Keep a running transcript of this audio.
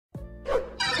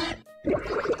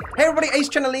Hey everybody, Ace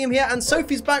Channel Liam here, and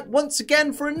Sophie's back once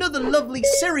again for another lovely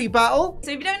Siri battle. So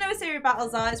if you don't know what Siri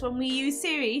Battles are, it's when we use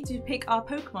Siri to pick our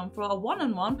Pokemon for a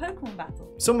one-on-one Pokemon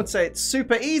battle. Some would say it's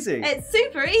super easy. It's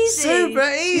super easy. Super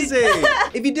easy.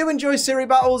 If you do enjoy Siri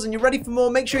Battles and you're ready for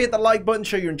more, make sure you hit that like button,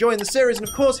 show you're enjoying the series, and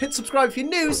of course hit subscribe if you're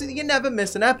new so that you never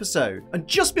miss an episode. And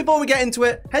just before we get into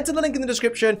it, head to the link in the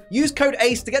description, use code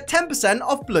ACE to get 10%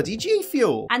 off bloody G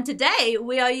Fuel. And today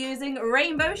we are using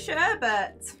Rainbow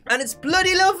Sherbet. And it's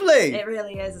bloody lovely. It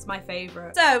really is. It's my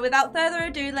favourite. So without further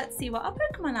ado, let's see what our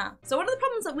Pokemon are. So one of the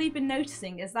problems that we've been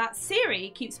noticing is that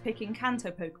Siri keeps picking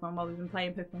Kanto Pokemon while we've been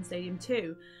playing Pokemon Stadium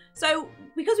 2. So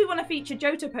because we want to feature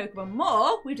Johto Pokemon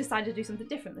more, we've decided to do something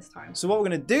different this time. So what we're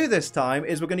going to do this time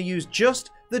is we're going to use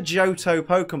just the Johto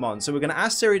Pokemon. So we're going to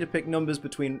ask Siri to pick numbers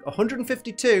between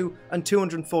 152 and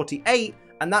 248.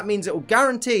 And that means it will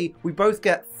guarantee we both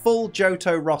get full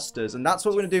Johto rosters. And that's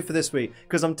what we're going to do for this week.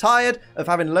 Because I'm tired of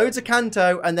having loads of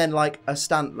Kanto and then like a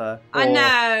Stantler. I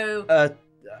know.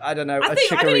 I don't know, I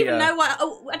don't even know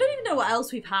what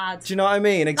else we've had. Do you know what I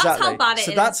mean? Exactly. That's how bad it is.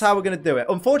 So that's how we're going to do it.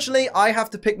 Unfortunately, I have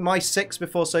to pick my 6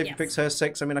 before Sophie picks her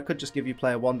 6. I mean, I could just give you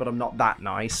player 1, but I'm not that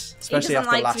nice. Especially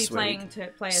after last week.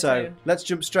 So let's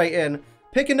jump straight in.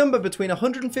 Pick a number between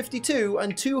 152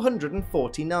 and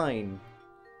 249.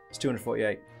 It's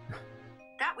 248.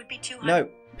 That would be 200. No.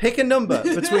 Pick a number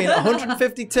between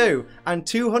 152 and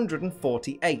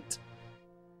 248.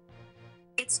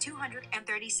 It's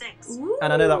 236. Ooh.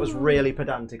 And I know that was really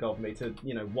pedantic of me to,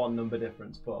 you know, one number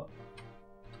difference, but...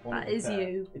 That is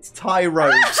you. It's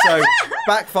Tyrogue, so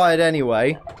backfired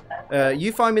anyway.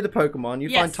 You find me the Pokemon, you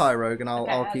find Tyrogue, and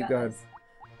I'll keep going.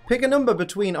 Pick a number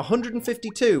between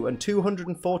 152 and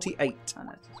 248. Oh,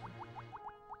 no,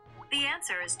 the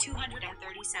answer is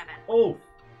 237. Oh.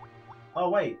 Oh,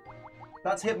 wait.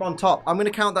 That's Hitmontop. I'm going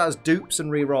to count that as dupes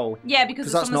and re-roll. Yeah, because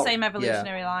it's on the same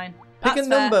evolutionary line. Pick a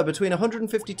number between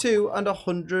 152 and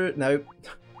 100... No.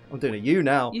 I'm doing a you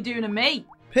now. You're doing a me.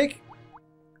 Pick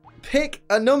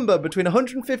a number between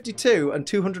 152 and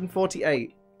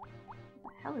 248.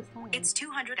 What the hell is that? It's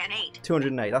 208.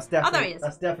 208. That's definitely, there he is.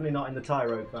 That's definitely not in the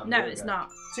Tyrogue family. No, it's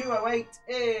not. 208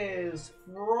 is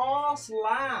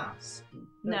Frostlass.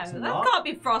 No, it's that not. can't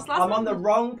be Frostlass. I'm on the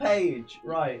wrong page.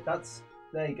 Right, that's...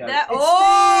 There you go. It's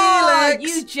Steelix!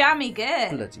 You jammy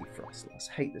git. Bloody Frostlass.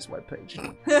 Hate this webpage.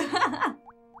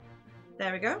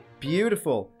 There we go.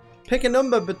 Beautiful. Pick a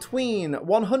number between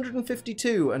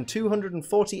 152 and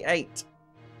 248.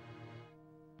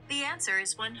 The answer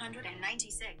is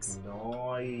 196.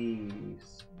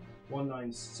 Nice.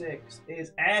 196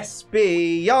 is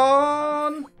Espeon.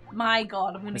 My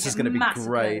God, I'm going to get This is going to be massacred.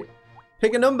 great.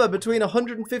 Pick a number between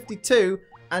 152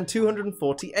 and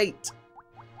 248.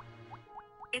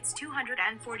 It's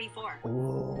 244. Ooh.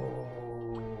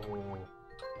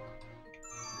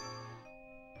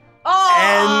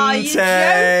 Oh, you're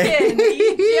joking.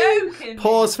 You're joking.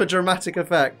 Pause for dramatic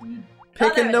effect.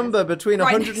 Pick a number between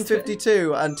Right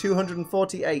 152 and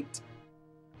 248.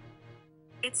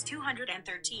 It's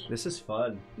 213. This is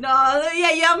fun. No,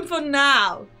 yeah, you're having fun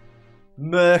now.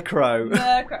 Murkrow.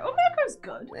 Murkrow. Oh, Murkrow's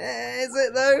good. Is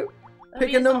it though? Pick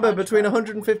mean, a it's not number hard to between try.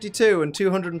 152 and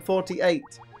 248.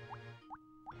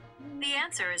 The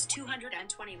answer is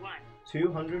 221.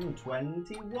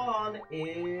 221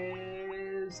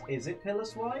 is it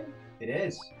Piloswine? It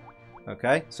is.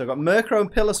 Okay, so I've got Murkrow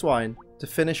and Piloswine to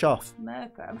finish off.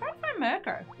 Murkrow. I'm trying to find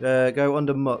Murkrow. Go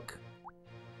under Muck.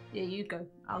 Yeah, you go.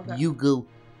 I'll go. You go.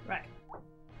 Right.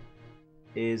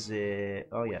 Is it...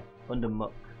 Oh yeah, under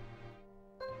Muck.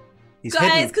 He's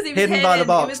Guys, 'cause he was hidden by the hidden. He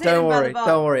box. was hidden Don't by the worry, box.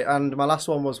 don't worry. And my last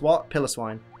one was what?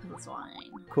 Piloswine. Piloswine.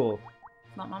 Cool.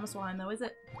 It's not Mama Swine though, is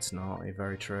it? It's not.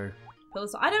 Very true.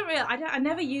 Piloswine. I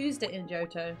never used it in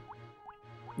Johto.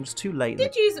 It's too late. I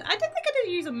did think I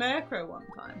did use a Murkrow one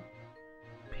time.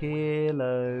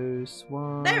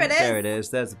 Piloswine. There it is. There it is.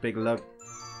 There's a big logo.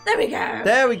 There we go.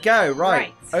 There we go.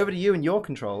 Right. Right. Over to you and your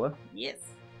controller.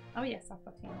 Yes. Oh yes, I've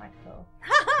got it in my controller.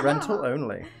 Rental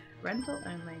only. Rental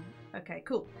only. Okay,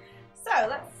 cool. So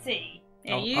let's see.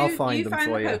 Yeah, I'll find you them find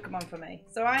for the you. Pokemon for me.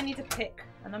 So I need to pick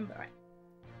a number, right?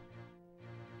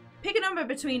 Pick a number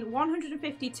between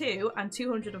 152 and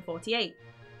 248.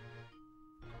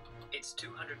 It's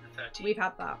 213. We've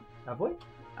had that. Have we?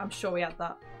 I'm sure we had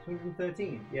that.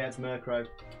 213. Yeah, it's Murkrow.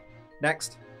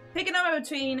 Next. Pick a number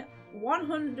between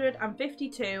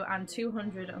 152 and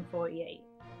 248.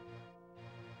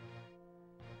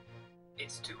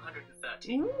 It's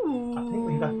 213. Ooh. I think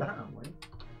we've had that, haven't we?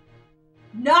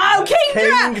 No,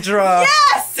 Kingdra! Kingdra!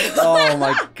 Yes! Oh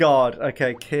my god.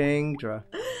 Okay, Kingdra.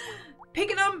 Pick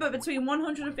a number between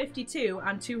 152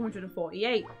 and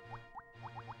 248.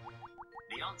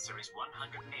 The answer is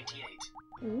 188.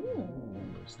 Ooh.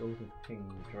 Still with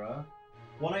Kingdra.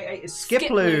 188 is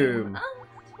Skiploom. Oh,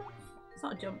 it's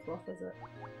not a jump off, is it?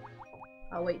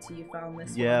 I'll wait till you found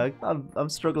this Yeah, one. I'm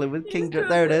struggling with He's Kingdra.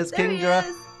 There it is, There he Kingdra,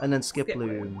 is. and then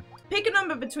Skiploom. Pick a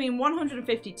number between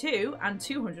 152 and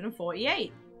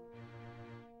 248.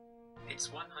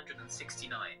 It's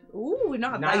 169. Ooh, we've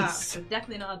not had Nice. that. We've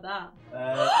definitely not had that.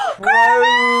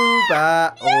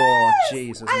 Crobat. Oh, Yes!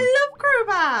 Jesus. I love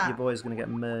Crobat. Your boy's gonna get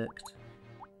murked.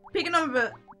 Pick a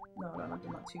number. No, I've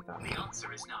done that too fast. The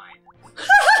answer is 9.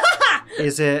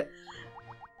 Is it?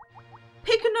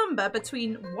 Pick a number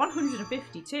between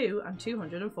 152 and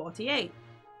 248.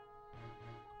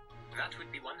 That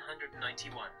would be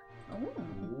 191.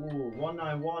 Ooh,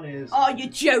 191 is. Oh, you're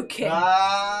joking.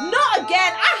 Ah! Not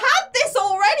again. I had this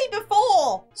already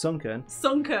before. Sunken.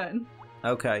 SUNKERN.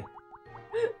 Okay.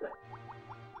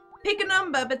 Pick a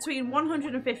number between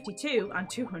 152 and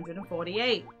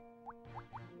 248.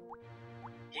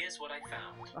 Here's what I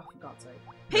found. Oh, for God's sake.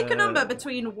 Pick a number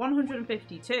between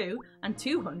 152 and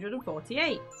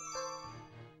 248.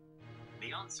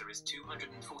 The answer is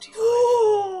 245.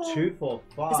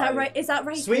 245. Is that right? Is that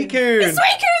right? Suicune. Is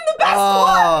Suicune the best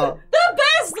Oh. one? The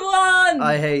best one!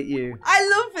 I hate you. I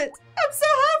love it. I'm so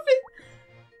happy.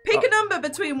 Pick a number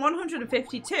between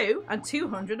 152 and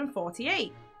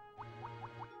 248.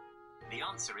 The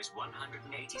answer is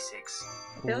 186.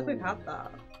 I feel like we've had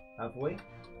that. Have we?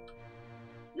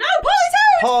 No,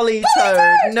 Politoed!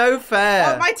 Politoed. No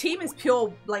fair. Oh, my team is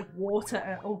pure, like,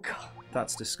 water. Oh, God.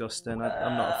 That's disgusting.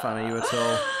 I'm not a fan of you at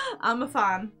all. I'm a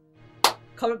fan.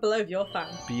 Comment below if you're a fan.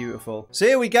 Beautiful. So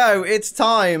here we go. It's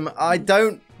time. I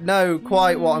don't know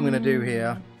quite what I'm going to do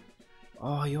here.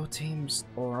 Oh, your team's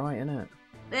alright, isn't it?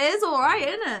 It is alright,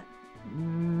 isn't it?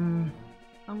 Mm.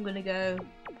 I'm gonna go.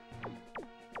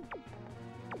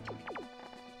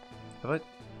 Have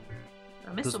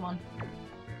I missed someone.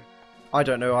 I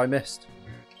don't know. I missed.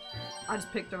 I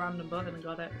just picked a random button and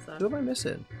got it. So. Who am I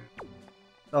missing?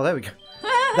 Oh, there we go.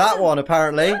 That one,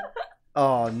 apparently.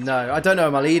 Oh, no. I don't know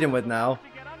who I'm leading with now.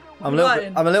 I'm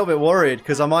a little bit worried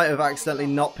because I might have accidentally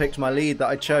not picked my lead that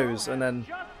I chose and then...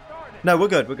 No, we're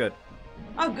good. We're good.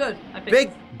 Oh, good. I picked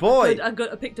Big boy. I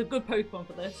picked a good Pokemon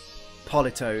for this.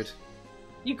 Politoed.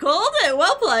 You called it.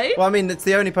 Well played. Well, I mean, it's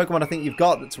the only Pokemon I think you've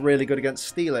got that's really good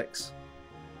against Steelix.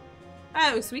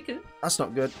 Oh, Suicune. That's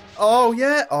not good. Oh,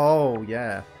 yeah. Oh,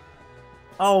 yeah.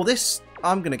 Oh, this...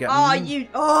 I'm going to get... Oh, you...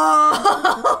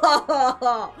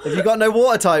 Oh! Have you got no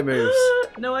water-type moves?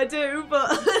 No, I do, but...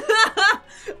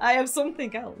 I have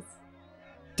something else.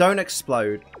 Don't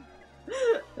explode.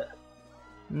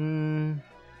 Hmm...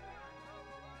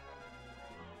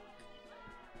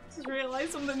 Just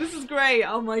realised something. This is great.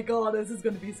 Oh my god, this is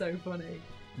going to be so funny.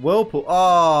 Whirlpool.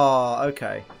 Oh,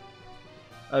 okay.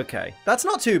 Okay. That's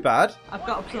not too bad. I've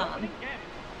got a plan.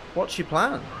 What's your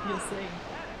plan? You'll see.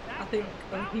 I think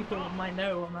other people might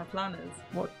know what my plan is.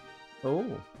 What? Oh.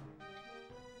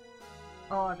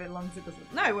 Oh, if it longs, it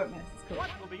doesn't. No, it won't miss. It's cool.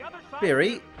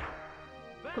 Beery.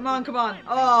 Come on, come on.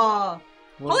 Oh.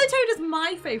 What? Politoed is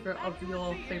my favourite of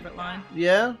your favourite line.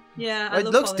 Yeah? Yeah, I It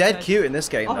love looks dead Politoed. cute in this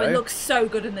game, Oh, though. it looks so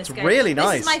good in this It's game. really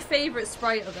nice. This is my favourite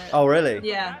sprite of it. Oh, really?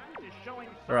 Yeah.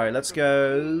 Alright, let's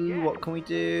go. What can we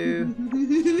do?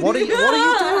 What are you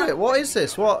doing? What is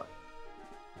this? What?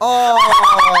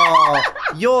 Oh!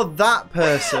 You're that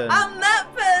person. I'm that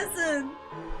person.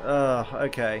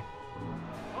 Okay.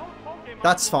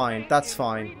 That's fine. That's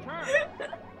fine.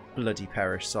 Bloody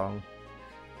Perish song.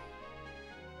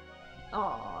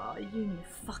 Oh, you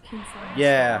fucking son.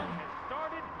 Yeah.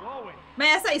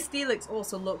 May I say, Steelix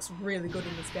also looks really good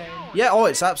in this game. Yeah, oh,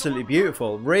 it's absolutely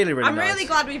beautiful. Really, really I'm nice. really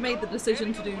glad we made the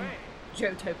decision to do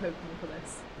Johto Pokemon for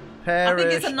this. Perish. I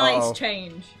think it's a nice oh.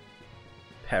 change.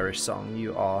 Perish song,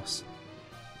 you arse.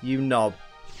 You knob.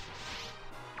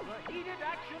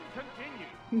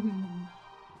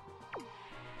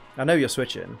 I know you're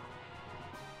switching.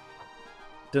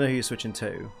 Don't know who you're switching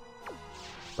to.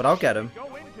 But I'll get him.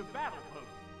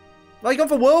 Oh, you gone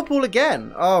for Whirlpool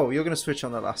again? Oh, you're going to switch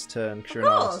on that last turn. Of course.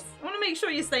 I want to make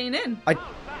sure you're staying in.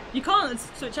 You can't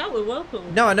switch out with Whirlpool.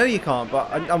 No, I know you can't, but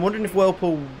I'm wondering if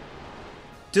Whirlpool...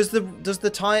 Does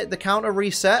the counter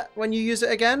reset when you use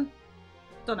it again?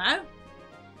 Don't know.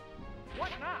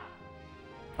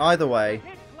 Either way,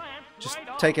 just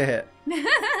take a hit.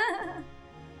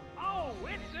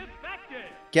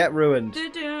 Get ruined.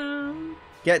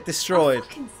 Get destroyed.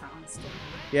 Fucking Sandstorm.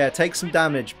 Yeah, take some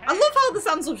damage. I love how the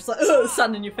Sandstorm's just like, ugh,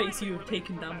 sand in your face, you have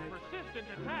taken damage.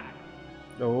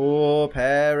 Oh,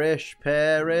 perish,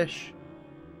 perish.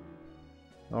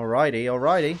 Alrighty,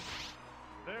 alrighty.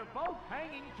 They're both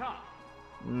hanging tough.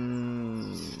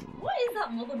 What is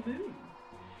that Mother Moon?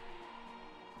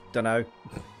 Don't know.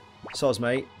 Soz,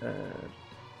 mate.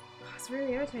 It's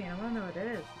really irritating. I want to know what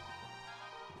it is.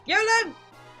 YOLO!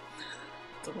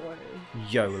 Don't know what it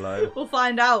is. YOLO. We'll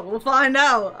find out. We'll find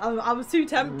out. I was too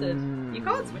tempted. You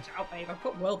can't switch out, babe. I've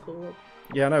got Whirlpool.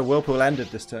 Yeah, no, Whirlpool ended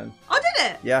this turn. Oh, did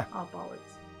it? Yeah. Oh, bollocks.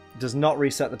 Does not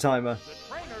reset the timer.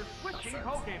 The trainer's switching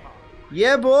Pokemon.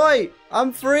 Yeah, boy!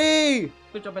 I'm free!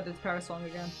 Good job I did Parasong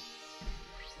again.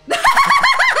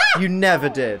 You never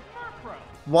did.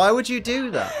 Why would you do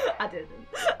that? I didn't.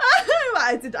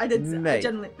 I did. Mate. I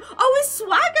generally. Oh, it's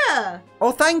Swagger!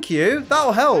 Oh, thank you.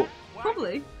 That'll help.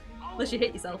 Probably. Unless you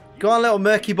hit yourself. Go on, little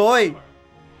murky boy.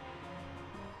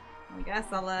 I guess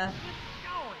I'll,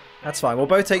 That's fine. We'll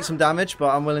both take some damage, but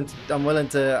I'm willing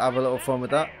to have a little fun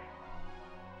with that.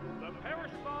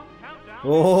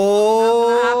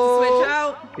 Oh! I'm gonna have to switch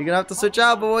out. You're gonna have to switch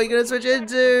out, but what are you gonna switch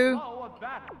into? What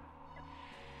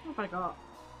have I got?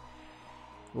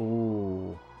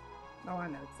 Ooh. Oh, I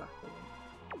know exactly.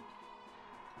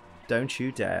 Don't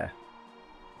you dare.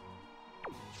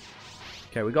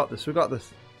 Okay, we got this. We got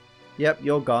this. Yep,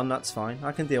 you're gone. That's fine.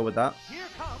 I can deal with that. Here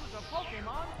comes a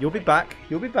Pokemon. You'll be back.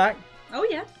 You'll be back. Oh,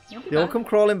 yeah. You'll be They'll back. come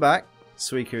crawling back.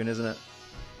 Suicune, isn't it?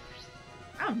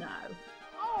 Oh, no.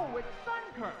 Oh, it's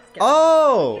SUNKERN.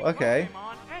 Oh, okay.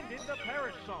 Pokemon ended the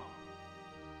Perish Song.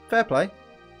 Fair play.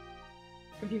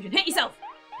 Confusion. Hit yourself.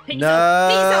 Hit No.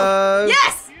 yourself. Hit yourself.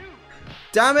 Yes!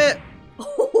 Damn it!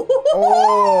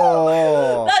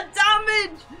 Oh, The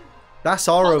damage! that's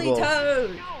horrible.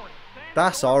 Politoed.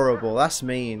 That's horrible. That's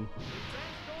mean.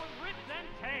 Sandstorm rips and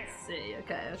tears. See,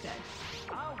 okay.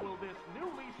 How will this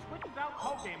newly switched out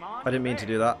Pokemon I didn't mean to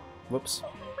do that. Whoops.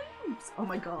 Oops. Oh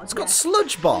my god. It's got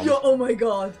Sludge Bomb. Oh my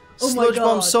god. Oh my Sludge god.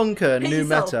 Bomb Sunken, Hit new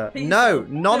yourself. meta. Hit No, yourself.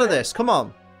 none of Do it. this. Come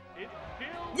on. It's still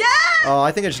Yeah! Oh,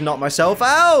 I think I just knocked myself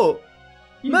out.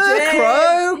 You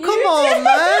Murkrow, did. come You on, did.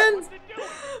 man.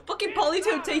 Fucking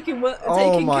Politoed taking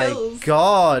Oh my kills.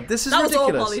 god, this is That was all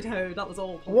ridiculous. Politoed. That was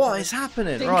all Politoed. What is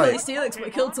happening? Didn't kill Right. his Steelix, but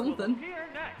it killed something. here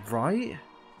next. Right.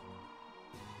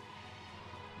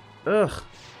 Ugh.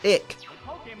 Ick. The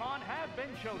Pokemon have been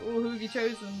chosen. Oh, who have you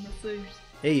chosen? Let's see.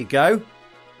 Here you go. This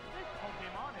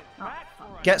Pokemon is Oh, back for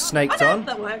Get another snaked Oh, no, on.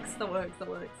 that works. That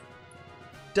works.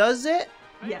 Does it?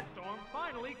 Yeah. Sandstorm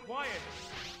finally quiet.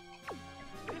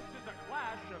 This is a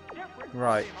clash of different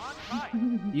Right. Pokemon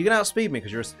types. You can outspeed me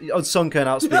because you're oh, Sunken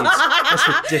outspeeds. That's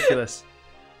ridiculous.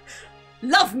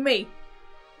 Love me.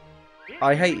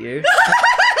 I hate you.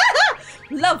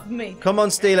 Love me. Come on,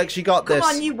 Steelix, you got Come this.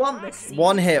 on, you want this seed.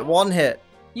 One hit, one hit.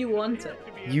 You want it.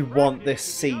 You want this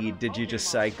seed, did you just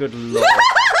say? Good lord.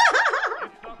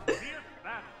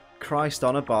 Christ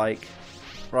on a bike.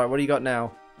 Right, what do you got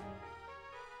now?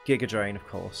 Giga Drain, of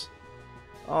course.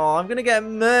 Oh, I'm gonna get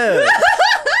murked.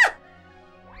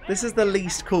 This is the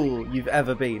least cool you've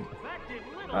ever been.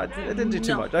 It didn't do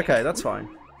too much. Okay, that's fine.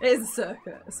 It is a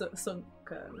Sunken.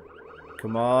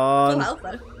 Come Full on. health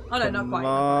though. Oh no, not Come quite.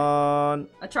 on.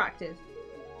 Attractive.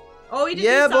 Oh, he did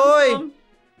Yeah, do boy. Sandstorm.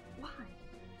 Why?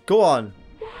 Go on.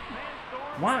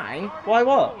 Why? Why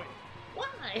what?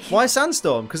 Why? Why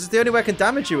Sandstorm? Because it's the only way I can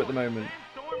damage you at the moment.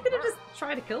 You could have just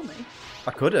tried to kill me,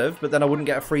 I could have, but then I wouldn't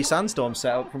get a free Sandstorm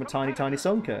set up from a tiny, tiny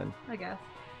Sunkern. I guess.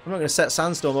 I'm not going to set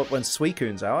Sandstorm up when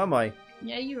Suicune's out, am I?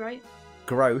 Yeah, you're right.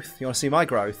 Growth. You want to see my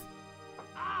growth?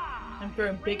 I'm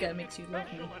growing bigger makes you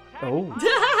love me.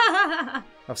 Oh,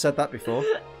 I've said that before.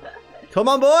 Come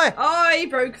on, boy! Oh, he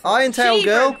broke through. Iron Tail She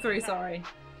girl. broke through, sorry.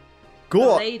 Go The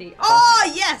on. lady.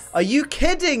 Oh, yes! Are you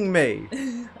kidding me?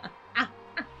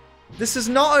 This is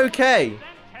not okay.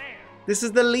 This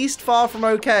is the least far from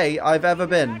okay I've ever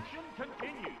been.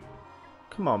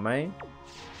 Come on, man.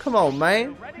 Come on,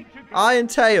 man. Iron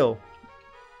Tail.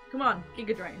 Come on,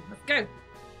 Giga Drain. Let's go.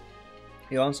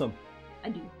 You want some? I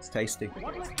do. It's tasty.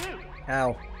 What do it do?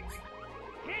 Ow.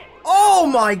 Oh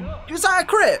my... Was that a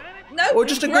crit? No, Or it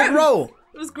just was a good gross. roll?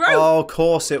 It was gross. Oh, of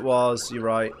course it was. You're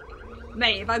right.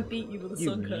 Mate, if I beat you with a You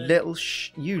Sunken. little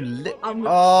I'm...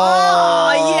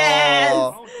 Oh,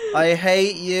 yes! I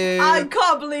hate you. I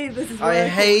can't believe this is working. I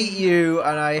hate you,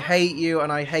 and I hate you, and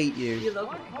I hate You you.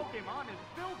 love me. Pokemon is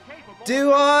still capable.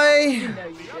 Do I? You know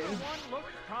you The other do. one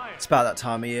looks tired. It's about that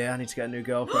time of year. I need to get a new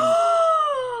girlfriend.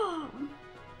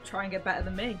 Try and get better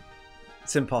than me.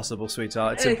 It's impossible,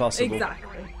 sweetheart. It's impossible.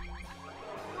 Exactly.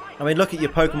 I mean, look at your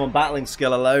Pokemon battling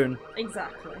skill alone.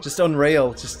 Exactly. Just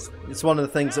unreal. Just it's one of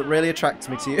the things that really attracts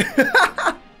me to you.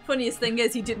 Funniest thing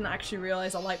is, he didn't actually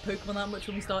realise I liked Pokemon that much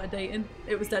when we started dating.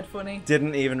 It was dead funny.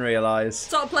 Didn't even realise.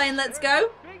 Start playing Let's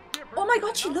Go. Oh my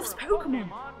god, she loves Pokemon.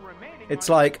 It's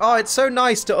like, oh, it's so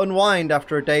nice to unwind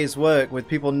after a day's work with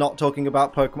people not talking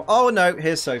about Pokemon. Oh no,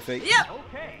 here's Sophie. Yep.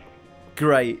 Okay.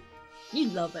 Great. You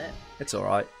love it. It's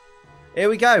alright. Here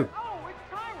we go. Oh, it's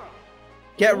Tyro.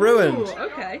 Get ruined. Ooh,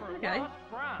 okay, okay.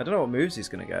 I don't know what moves he's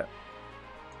going to get.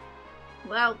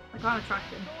 Well, I can't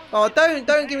attract him. Oh,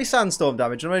 don't give me sandstorm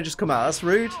damage. I'm going to just come out. That's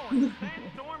rude. Sandstorm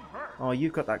burst. Oh,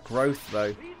 you've got that growth,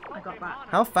 though. I got that.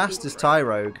 How fast is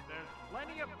Tyrogue? There's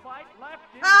plenty of fight left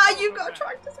in Ah, you've got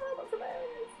attract as well. That's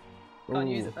hilarious. Can't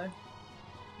use it though.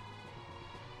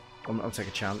 I'll take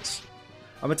a chance.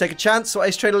 I'm going to take a chance. What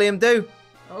Ace Trader Liam do?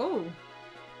 Oh,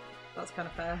 that's kind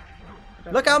of fair.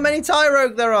 Look how many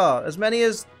Tyrogue there are. As many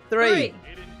as 3. It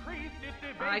increased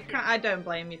its evasion. I don't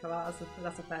blame you for that.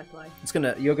 That's a fair play.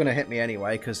 You're gonna hit me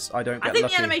anyway because I don't get I think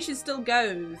lucky. the animation still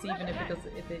goes, even if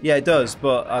it. Yeah, it does,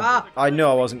 but I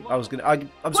know I wasn't. I was gonna. I'm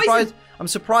Poison! surprised. I'm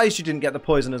surprised you didn't get the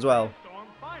poison as well. Sandstorm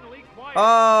finally quieted.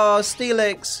 Oh,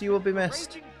 Steelix, you will be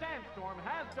missed. Raging sandstorm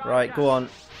has died Right, go down. on,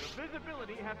 The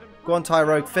visibility has improved. go on,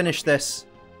 Tyrogue, finish this.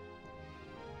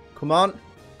 Come on,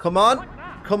 come on,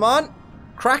 come on,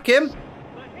 crack him. The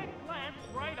hit glanced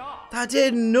right off. That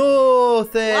did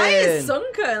nothing. Why is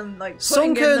Sunkern like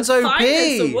putting Sunkern's in the OP.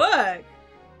 finest of work?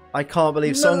 I can't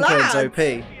believe My Sunkern's lad. OP.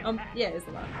 Yeah, it's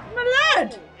the lad. My lad!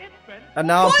 It's been And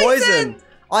now I'm Poison! poisoned.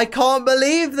 I can't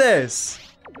believe this.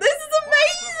 This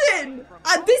is amazing!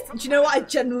 Do you know what? I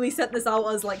genuinely sent this out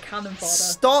as like cannon fodder.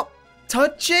 Stop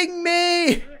touching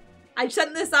me. I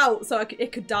sent this out so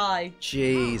it could die. Because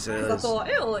Jesus. I thought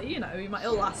it'll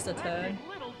last a turn.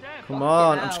 little damage. Come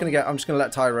on, hell. I'm just gonna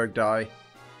let Tyrogue die.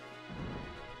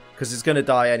 Because it's gonna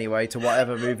die anyway to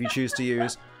whatever move you choose to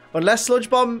use. Unless Sludge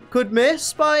Bomb could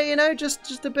miss by,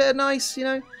 just a bit of nice,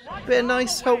 bit of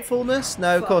nice helpfulness.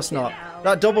 No, of course Fucking not. hell.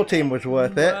 That double team was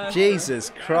worth it. Worth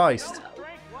Jesus Christ.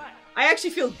 I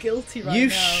actually feel guilty right now. You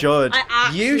should. I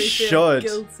actually You feel should.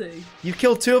 guilty. You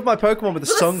killed 2 of my Pokemon with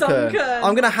a With a Sunkern. Sunkern.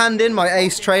 I'm gonna hand in my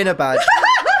Ace Trainer badge.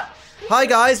 Hi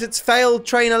guys, it's failed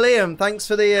Trainer Liam. Thanks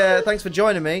for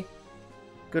joining me.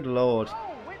 Good lord.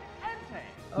 Oh, it's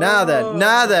Entei. Now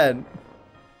Oh. then.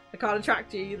 I can't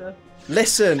attract you either.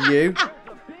 Listen, you. There's a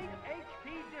big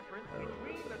HP difference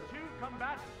between the two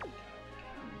combatants.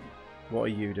 What are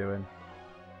you doing?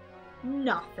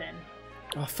 Nothing.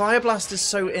 Oh, Fire Blast is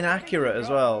so inaccurate as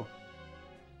well.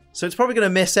 So it's probably going to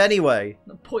miss anyway.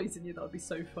 I'll poison you, that would be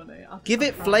so funny. Give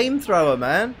it Flamethrower,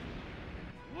 man.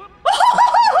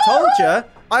 Told ya.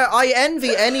 I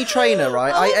envy any trainer,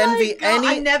 right? I envy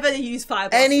I never use fire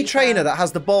blast. any trainer that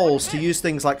has the balls to use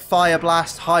things like Fire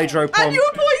Blast, Hydro And Pump. you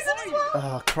were poisoned as well.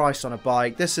 Oh, Christ on a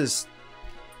bike. This is...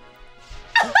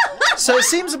 So it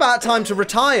seems about time to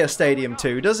retire Stadium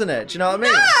 2, doesn't it? Do you know what I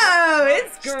mean? No,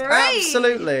 it's great.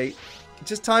 Absolutely.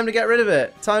 Just time to get rid of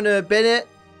it. Time to bin it.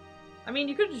 I mean,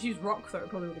 you could have just used rock throw. It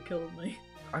probably would have killed me.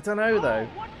 I don't know, though.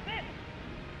 Oh, what's this?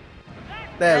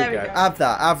 There we go. Have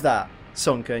that.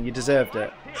 Sunkern, you deserved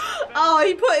it. Oh,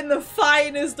 he put in the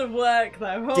finest of work,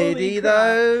 though. Holy Did he, crap.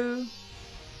 though?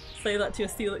 Say that to your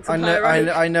Steelix I and know,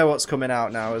 Pyro. I know what's coming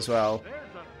out now as well. There's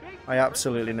a big I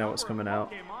absolutely know what's coming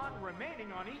out. Pokemon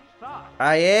remaining on each side.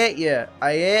 I hate you.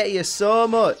 I hate you so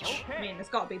much. I mean, it's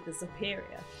got to be the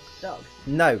superior dog.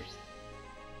 No.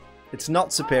 It's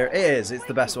not superior. It is. It's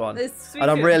the best one. It's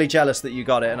And I'm Suicune. really jealous that you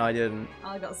got it and I didn't.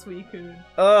 I got Suicune.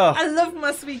 Ugh. I love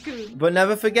my Suicune. But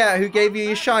never forget who gave you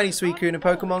your shiny Suicune in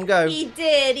Pokemon Go. He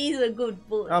did. He's a good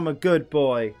boy. I'm a good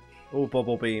boy. Oh,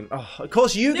 Bubble Beam. Oh, of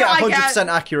course you No, get I a 100% get-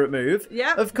 accurate move.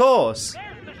 Yep. Of course.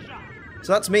 There's the shot.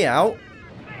 So that's me out.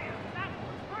 There, that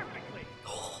worked perfectly.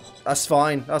 That's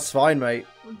fine. That's fine, mate.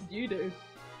 What did you do?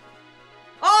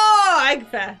 Oh,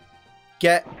 Eggfair.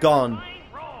 Get gone. Fine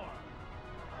roar.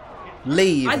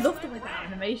 Leave. I love the way that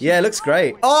animation. Yeah, it looks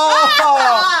great. Oh!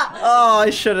 Oh, I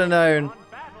should have known. On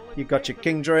battle, You got your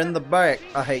Kingdra in the back.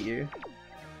 I hate you.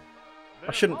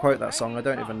 I shouldn't quote that song. I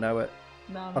don't even know it.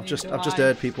 No, I've just neither do I.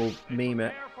 heard people meme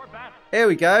it. prepare for battle. Here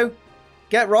we go.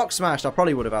 Get Rock Smashed. I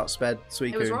probably would have outsped It was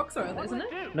Suicune. rock throw, isn't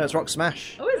it? No, it's Rock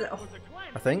Smash. Oh, is it? Oh,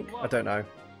 I think. I don't know.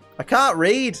 I can't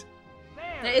read.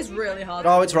 it is really hard.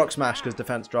 Oh, it's Rock Smash because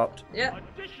defense dropped. Yeah.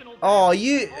 Additional Oh,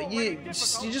 you're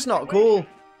just not cool.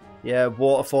 Yeah,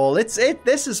 Waterfall. This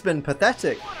has been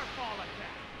pathetic. waterfall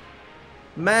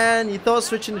attack. Man, you thought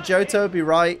switching to Johto would be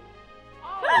right.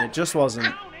 Oh, It just wasn't.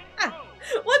 down it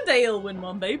goes. One day he'll win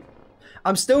one, babe.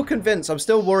 I'm still convinced. I'm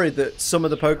still worried that some of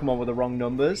the Pokemon were the wrong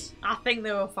numbers. I think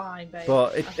they were fine, babe.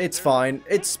 But it's fine.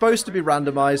 It's supposed to be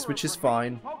randomized, which is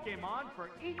fine. Pokemon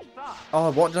for each side.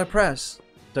 Oh, what did I press?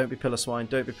 Don't be Pillar Swine.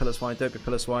 Don't be Pillar Swine. Don't be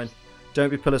Pillar Swine. Don't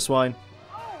be Pillar Swine.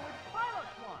 Oh, it's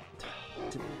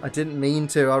Pilot Swine. I didn't mean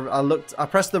to. I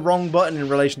pressed the wrong button in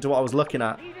relation to what I was looking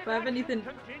at. If I have anything,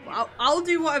 I'll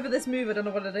do whatever this move. I don't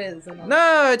know what it is. And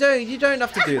No, don't. You don't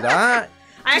have to do that.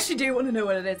 I actually do want to know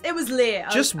what it is. It was Lear.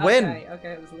 Just Okay, win.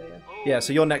 Okay, it was Lear. Yeah.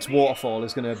 So your next Waterfall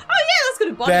is gonna. Oh yeah, let's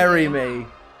gonna body bury you. me.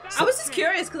 I was just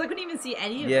curious because I couldn't even see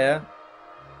any of it. Yeah.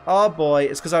 Oh boy,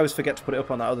 it's because I always forget to put it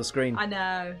up on that other screen. I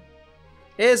know.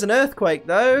 Here's an earthquake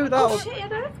though. Oh shit,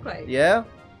 an earthquake. Yeah.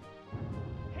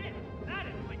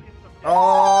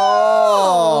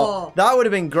 Oh, that would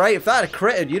have been great. If that had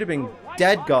critted, you'd have been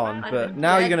dead gone. But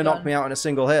now you're going to knock me out in a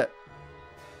single hit.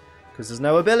 Because there's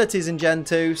no abilities in Gen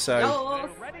 2, so... Oh.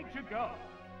 Ready to go.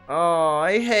 Oh,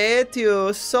 I hate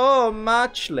you so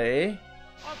muchly.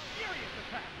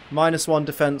 -1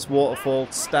 defense, waterfall,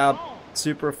 stab,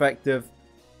 super effective.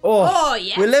 Oh,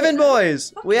 yes. we're living,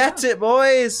 boys. We ate it,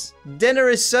 boys. Dinner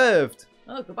is served.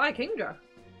 Oh, goodbye, Kingdra.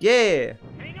 Yeah.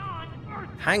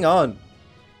 Hang on.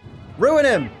 Ruin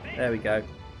him. There we go.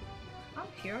 I'm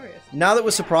curious. Now that we're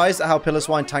surprised at how Pillar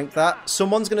Swine tanked that,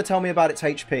 someone's going to tell me about its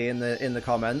HP in the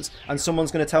comments, and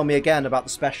someone's going to tell me again about the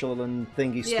special and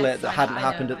thingy split that hadn't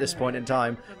happened at this point in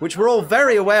time, which we're all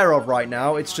very aware of right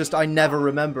now. It's just I never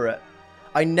remember it.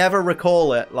 I never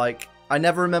recall it. Like, I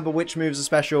never remember which moves are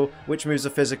special, which moves are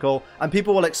physical, and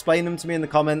people will explain them to me in the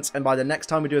comments, and by the next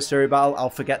time we do a Siri battle, I'll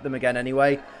forget them again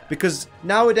anyway, because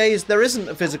nowadays there is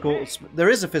a physical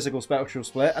special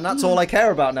split, and that's all I care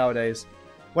about nowadays.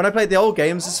 When I played the old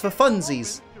games, it's for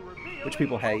funsies, which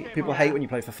people hate. People hate when you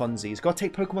play for funsies. Gotta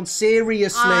take Pokemon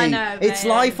seriously. I know, it's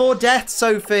man. life or death,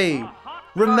 Sophie.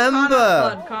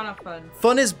 Remember, Can't have fun.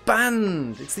 fun is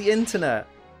banned. It's the internet.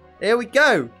 Here we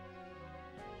go.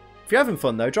 If you're having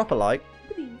fun though, drop a like.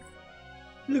 Please.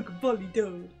 Look, Bolly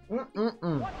Dog.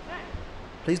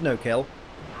 Please no kill.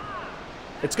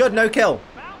 It's good, no kill.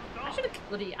 I should have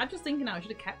bloody. I'm just thinking now. I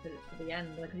should have kept it for the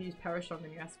end. I could use Parashong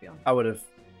and your Espeon. I would have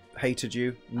hated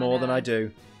you more than I do.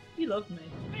 You love me.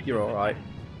 You're alright.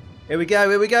 Here we go,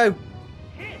 here we go.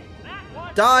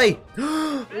 Die!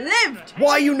 Lived!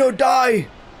 Why you no die?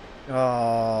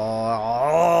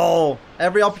 Oh,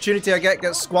 every opportunity I get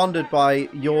gets squandered by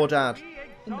your dad.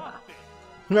 In the bath.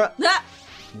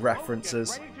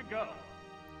 References.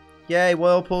 Yay,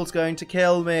 Whirlpool's going to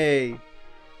kill me.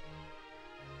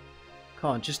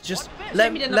 Come on, just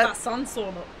let me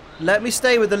let me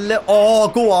stay with the little. Oh,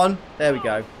 go on. There we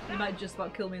go. You might just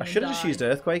about kill me. I should have just used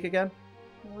Earthquake again.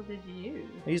 What did you use?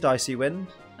 I used Icy Wind.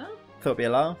 Oh, Thought it'd be a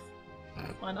laugh.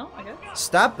 why not? I guess.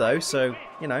 Stab though, so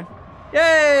you know.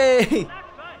 Yay!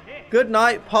 Good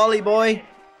night, Polly boy.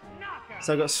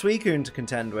 So I've got Suicune to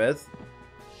contend with.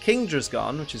 Kingdra's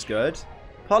gone, which is good.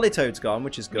 Politoad's gone,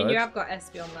 which is good. I mean, you have got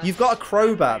Espeon left. You've got a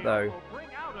Crobat though.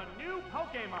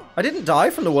 I didn't die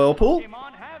from the Whirlpool.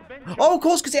 Oh, of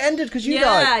course, because it ended because you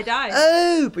died. Yeah, I died.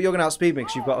 Oh, but you're gonna outspeed me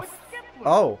because you've got a.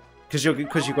 Oh, because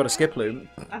you've got a Skiploom.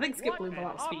 I think Skiploom will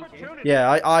outspeed you.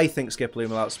 Yeah, I think Skiploom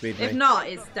will outspeed me. If not,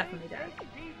 it's definitely dead.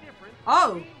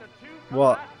 Oh!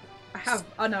 What? I have.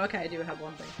 Oh no, okay, I do have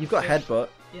one thing. You've got Headbutt.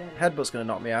 Yeah. Headbutt's gonna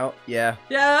knock me out. Yeah.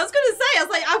 Yeah, I was gonna say. I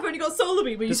was like, I've only got Solar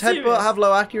Beam. Does Headbutt have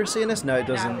low accuracy in this? No, it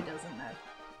doesn't. No, it doesn't.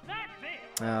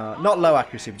 No. Not low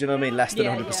accuracy, but do you know what I mean? Less than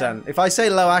 100%. If I say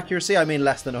low accuracy, I mean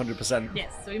less than 100%.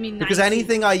 Yes, so we mean 90. Because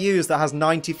anything I use that has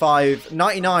 95,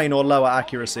 99 or lower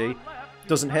accuracy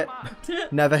doesn't hit.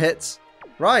 Never hits.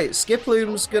 Right,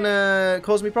 Skiploom's gonna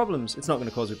cause me problems. It's not gonna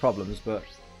cause me problems, but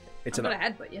it's I'm gonna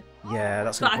headbutt you. Yeah,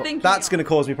 that's But I gonna think that's gonna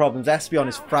cause me problems. Espeon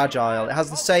is fragile. It has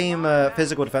the same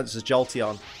physical defense as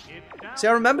Jolteon. See,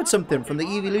 I remembered something from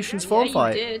the Evolutions form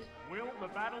fight. You did.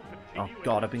 Oh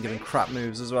god, I've been giving crap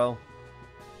moves as well.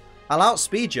 I'll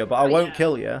outspeed you, but I won't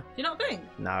kill you. Do you not think?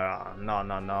 No, no,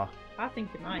 no, no. I think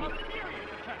you might.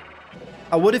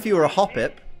 I would if you were a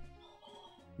Hoppip.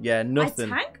 Yeah,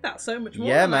 nothing. I tanked that so much more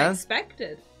Yeah, than man. I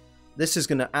expected. This is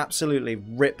going to absolutely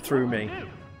rip through me.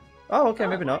 Oh, okay,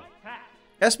 maybe not.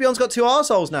 Espeon's got 2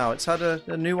 arseholes now. It's had a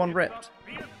new one ripped.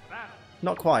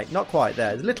 Not quite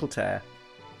there. There's a little tear.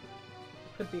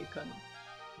 Could be a cunt.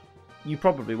 You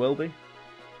probably will be.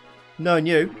 Knowing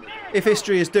you, if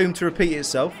history is doomed to repeat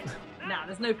itself. Nah,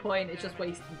 there's no point. It's just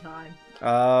wasting time.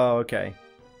 Oh, okay.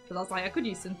 Because I was like, I could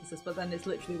use Synthesis, but then it's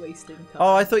literally wasting time.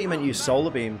 Oh, I thought you meant use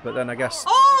Solar Beam, but then I guess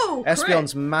Oh!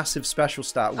 Espeon's massive special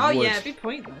stat Oh would, yeah, it'd be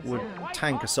pointless. would Yeah.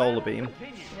 tank a Solar Beam.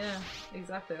 Yeah,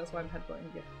 exactly. That's why I'm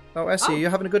headbutting you. Oh, Essie, Oh. you're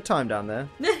having a good time down there.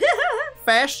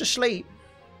 Fast asleep.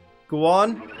 Go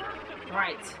on.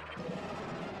 Right.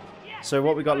 So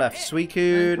what we got left?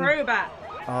 Suicune. Crobat.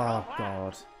 Oh,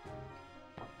 God.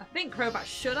 I think Crobat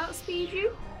should outspeed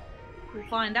you. We'll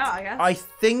find out, I guess. I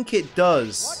think it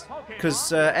does.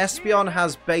 Because Espeon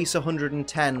has base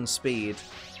 110 speed.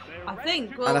 I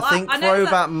think. Well, And I think know Crobat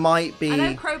that, might be... I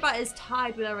know Crobat is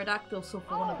tied with Aerodactyl, so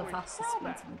for one of the fastest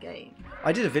speeds in the game.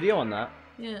 I did a video on that.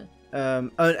 Yeah.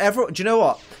 And do you know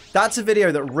what? That's a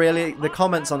video that really... The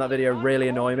comments on that video really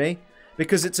annoy me.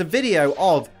 because it's a video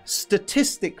of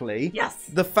statistically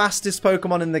the fastest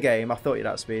Pokemon in the game. I thought you'd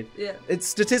outspeed. Yeah. It's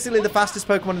statistically the fastest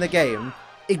Pokemon in the game.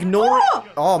 Ignoring...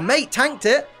 Oh, mate, tanked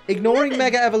it. Ignoring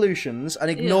Mega Evolutions and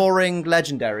ignoring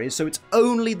Legendaries. So it's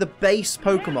only the base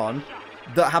Pokemon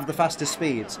that have the fastest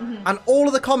speeds. And all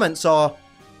of the comments are,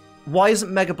 why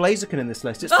isn't Mega Blaziken in this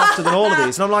list? It's faster than all of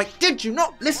these. And I'm like, did you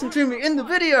not listen to me in the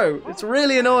video? It's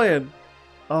really annoying.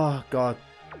 Oh, God.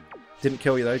 Didn't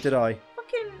kill you, though, did I?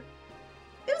 Fucking...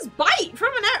 It was Bite from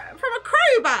a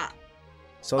Crobat.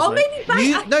 Soz, Oh, maybe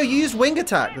Bite. No, you used Wing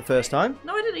Attack the first time.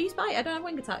 No, I didn't use Bite. I don't have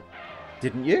Wing Attack.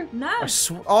 Didn't you? No.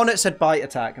 Oh, no, it said Bite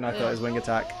Attack, and I thought it was Wing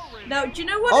Attack. No, do you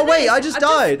know what Oh, it wait, is? I just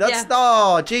died. That's...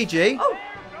 Oh, GG. Oh.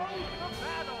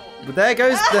 But there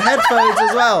goes the headphones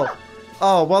as well.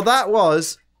 Oh, well, that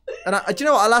was... And do you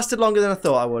know what? I lasted longer than I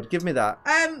thought I would. Give me that.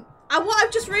 And what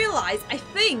I've just realised, I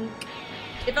think,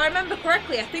 if I remember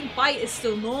correctly, I think Bite is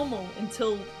still normal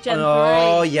until Gen 3.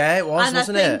 Oh, yeah, it was,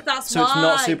 wasn't it? I think that's so why. It's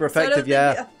not super effective,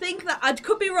 I think that... I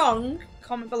could be wrong.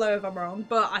 Comment below if I'm wrong,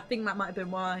 but I think that might have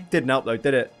been why. Didn't help, though,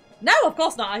 did it? No, of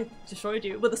course not. I destroyed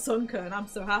you with a SUNKERN. I'm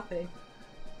so happy.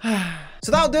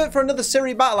 So that'll do it for another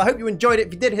Siri battle. I hope you enjoyed it.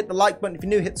 If you did, hit the like button. If you're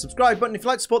new, hit the subscribe button. If you'd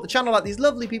like to support the channel like these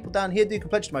lovely people down here, do you can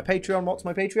pledge to my Patreon. What's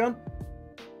my Patreon?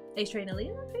 Ace Trainer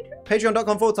Liam on Patreon?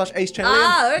 Patreon.com/Ace Trainer Liam.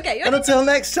 Ah, okay. And until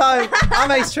next time, I'm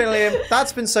Ace Trainer Liam.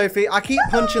 That's been Sophie. I keep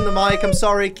punching the mic. I'm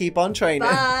sorry. Keep on training.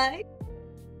 Bye.